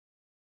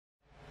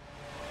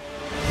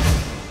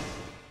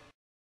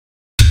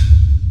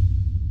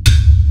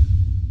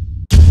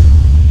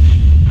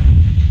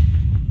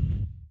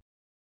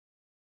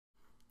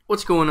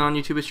What's going on,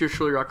 YouTube? It's your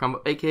truly Rock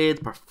Combo, aka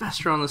the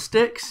Professor on the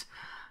Sticks.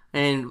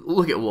 And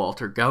look at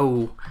Walter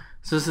go.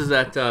 So this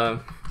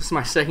is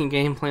my second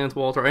game playing with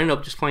Walter. I ended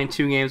up just playing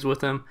 2 games with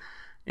him,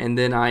 and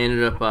then I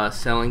ended up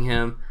selling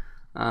him.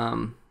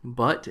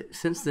 But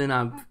since then,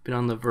 I've been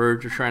on the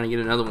verge of trying to get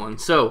another one.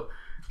 So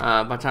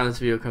by the time this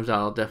video comes out,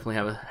 I'll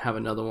definitely have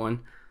another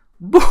one.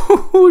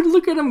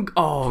 Look at him!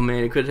 Oh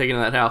man, he could have taken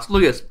to that house.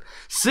 Look at this.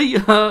 See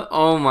ya!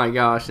 Oh my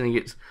gosh! And he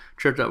gets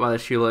tripped up by the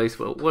shoelace.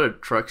 But what a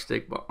truck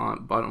stick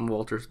on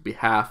Walter's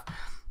behalf.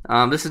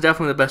 This is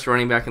definitely the best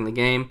running back in the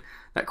game.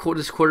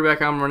 This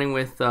quarterback I'm running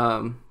with,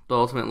 the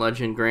Ultimate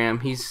Legend Graham.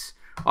 He's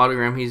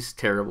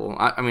terrible.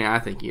 I mean, I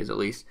think he is at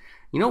least.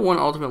 You know, one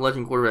Ultimate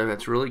Legend quarterback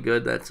that's really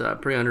good, that's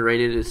pretty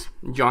underrated, is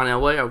John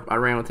Elway. I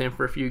ran with him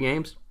for a few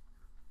games.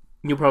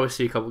 You'll probably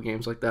see a couple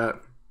games like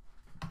that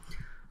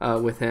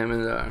with him,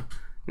 and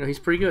you know, he's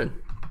pretty good.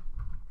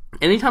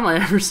 Anytime I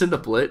ever send a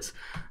blitz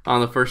on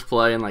the first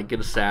play and like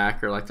get a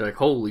sack, or like they're like,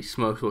 holy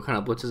smokes, what kind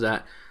of blitz is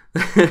that?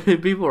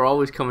 People are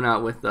always coming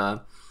out with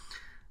look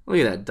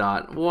at that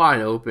dot,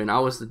 wide open. I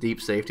was the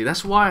deep safety.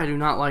 That's why I do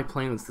not like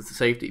playing with the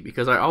safety,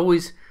 because I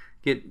always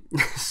get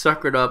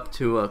suckered up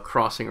to a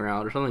crossing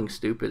route or something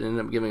stupid and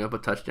end up giving up a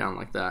touchdown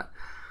like that.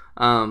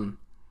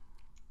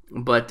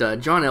 But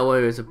John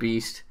Elway is a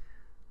beast.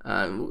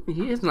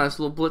 He has a nice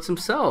little blitz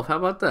himself. How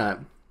about that?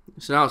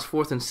 So now it's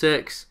 4th and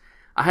 6.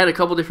 I had a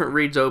couple different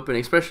reads open,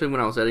 especially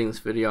when I was editing this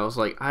video. I was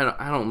like, I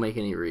don't make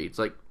any reads.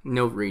 Like,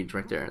 no reads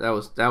right there. That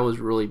was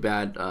really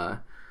bad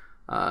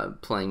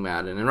playing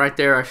Madden. And right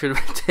there, I should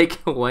have taken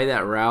away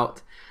that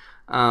route.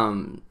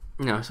 You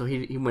know, so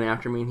he went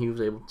after me, and he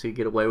was able to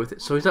get away with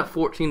it. So he's up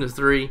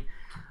 14-3.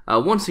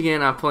 Once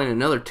again, I'm playing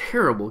another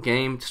terrible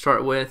game to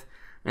start with,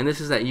 and this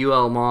is that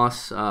UL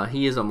Moss.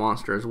 He is a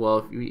monster as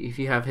well. If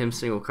you have him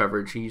single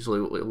coverage, he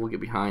usually will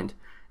get behind,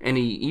 and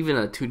even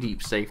a 2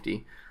 deep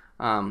safety.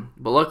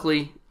 But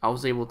luckily, I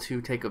was able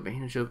to take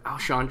advantage of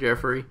Alshon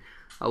Jeffrey.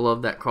 I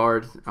love that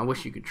card. I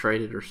wish you could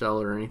trade it or sell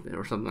it or anything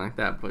or something like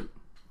that, but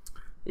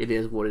it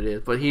is what it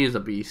is. But he is a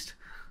beast.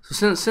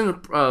 So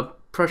send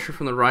pressure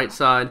from the right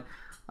side.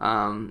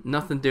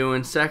 Nothing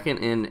doing.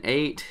 2nd and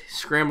 8.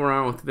 Scramble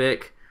around with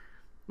Vic,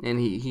 and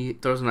he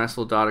throws a nice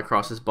little dot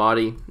across his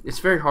body. It's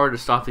very hard to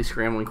stop these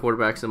scrambling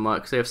quarterbacks in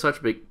muck because they have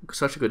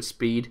such a good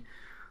speed,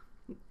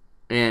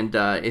 and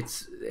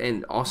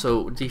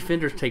also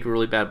defenders take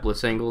really bad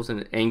blitz angles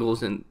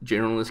in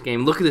general in this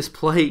game. Look at this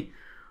play,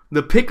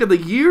 the pick of the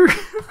year.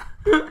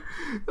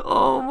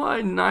 Oh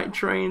my night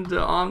train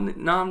to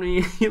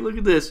Omni. Look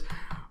at this.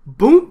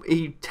 Boom!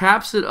 He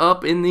taps it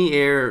up in the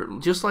air,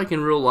 just like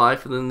in real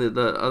life, and then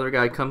the other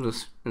guy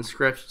comes and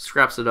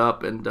scraps it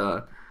up, and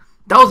that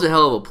was a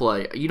hell of a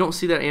play. You don't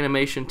see that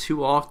animation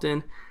too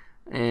often,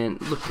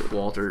 and look at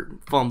Walter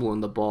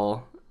fumbling the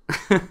ball.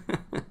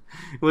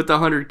 With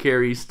 100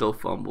 carries, still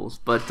fumbles.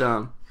 But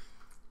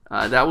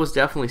that was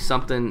definitely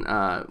something.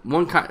 That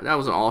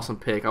was an awesome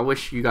pick. I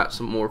wish you got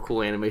some more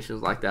cool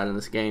animations like that in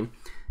this game.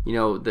 You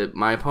know,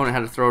 my opponent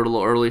had to throw it a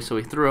little early, so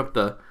he threw up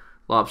the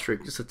lob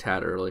streak just a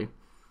tad early.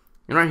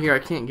 And right here, I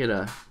can't get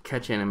a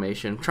catch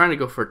animation. I'm trying to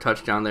go for a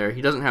touchdown there.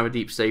 He doesn't have a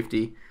deep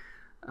safety.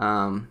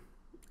 And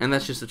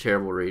that's just a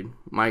terrible read.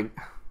 I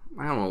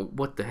don't know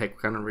what the heck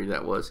kind of read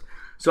that was.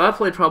 So I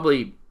played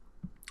probably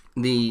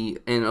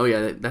oh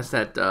yeah, that's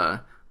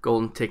that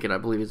golden ticket. I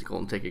believe it's a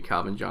golden ticket,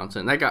 Calvin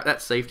Johnson.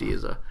 That safety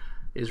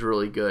is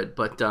really good.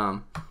 But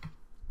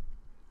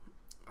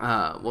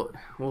what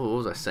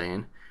was I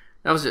saying?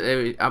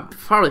 I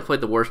probably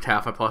played the worst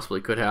half I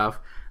possibly could have.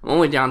 I'm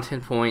only down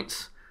 10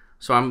 points.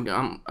 So I'm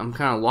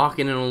kind of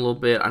locking in a little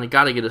bit. I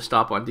got to get a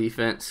stop on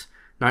defense.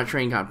 Night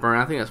Train got burnt.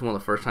 I think that's one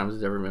of the first times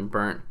it's ever been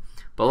burnt.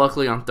 But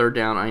luckily on 3rd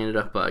down, I ended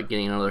up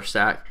getting another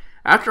sack.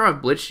 After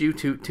I've blitzed you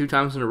two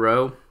times in a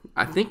row,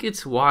 I think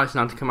it's wise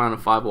not to come out in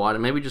 5 wide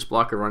and maybe just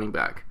block a running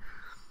back.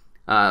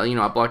 You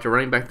know, I blocked a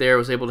running back there. I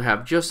was able to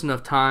have just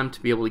enough time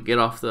to be able to get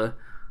off the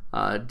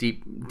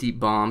deep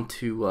bomb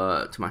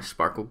to my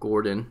Sparkle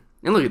Gordon.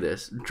 And look at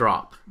this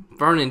drop.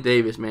 Vernon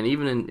Davis, man,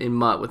 even in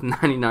MUT with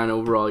 99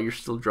 overall, you're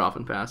still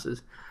dropping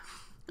passes.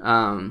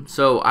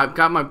 So I've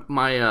got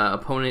my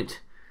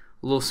opponent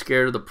a little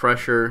scared of the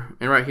pressure.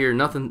 And right here,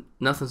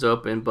 nothing's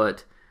open,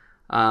 but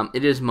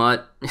it is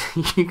MUT.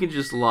 You can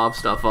just lob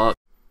stuff up.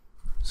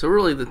 So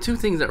really, the 2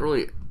 things that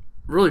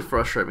really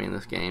frustrate me in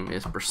this game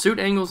is pursuit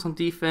angles on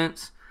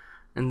defense,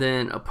 and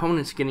then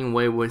opponents getting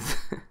away with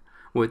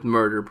with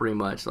murder, pretty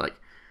much, like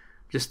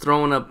just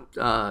throwing up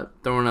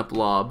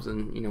lobs.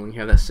 And you know, when you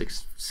have that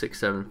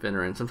 6'7"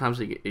 fender, and sometimes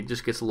it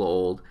just gets a little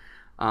old.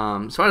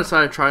 So I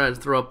decided to try to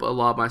throw up a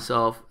lob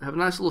myself. Have a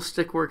nice little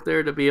stick work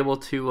there to be able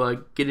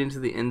to get into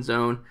the end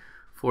zone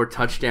for a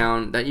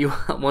touchdown.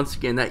 Once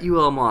again, that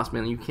UL Moss,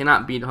 man, you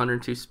cannot beat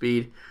 102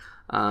 speed.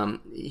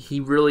 He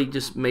really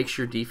just makes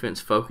your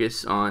defense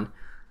focus on,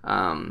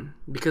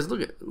 because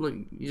look,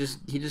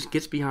 he just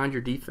gets behind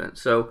your defense.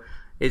 So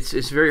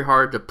it's very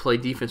hard to play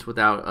defense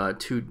without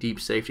 2 deep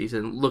safeties.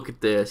 And look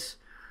at this.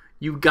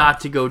 You got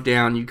to go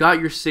down. You got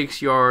your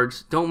 6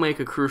 yards. Don't make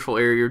a crucial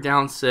error. You're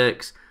down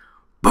 6.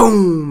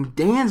 Boom!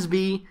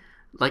 Dansby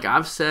like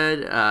I've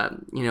said, I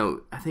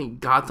think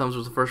Godthumbs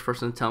was the first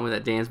person to tell me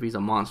that Dansby's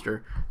a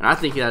monster, and I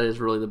think that is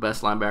really the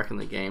best linebacker in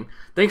the game.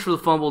 Thanks for the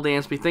fumble,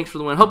 Dansby. Thanks for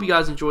the win. Hope you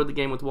guys enjoyed the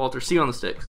game with Walter. See you on the sticks.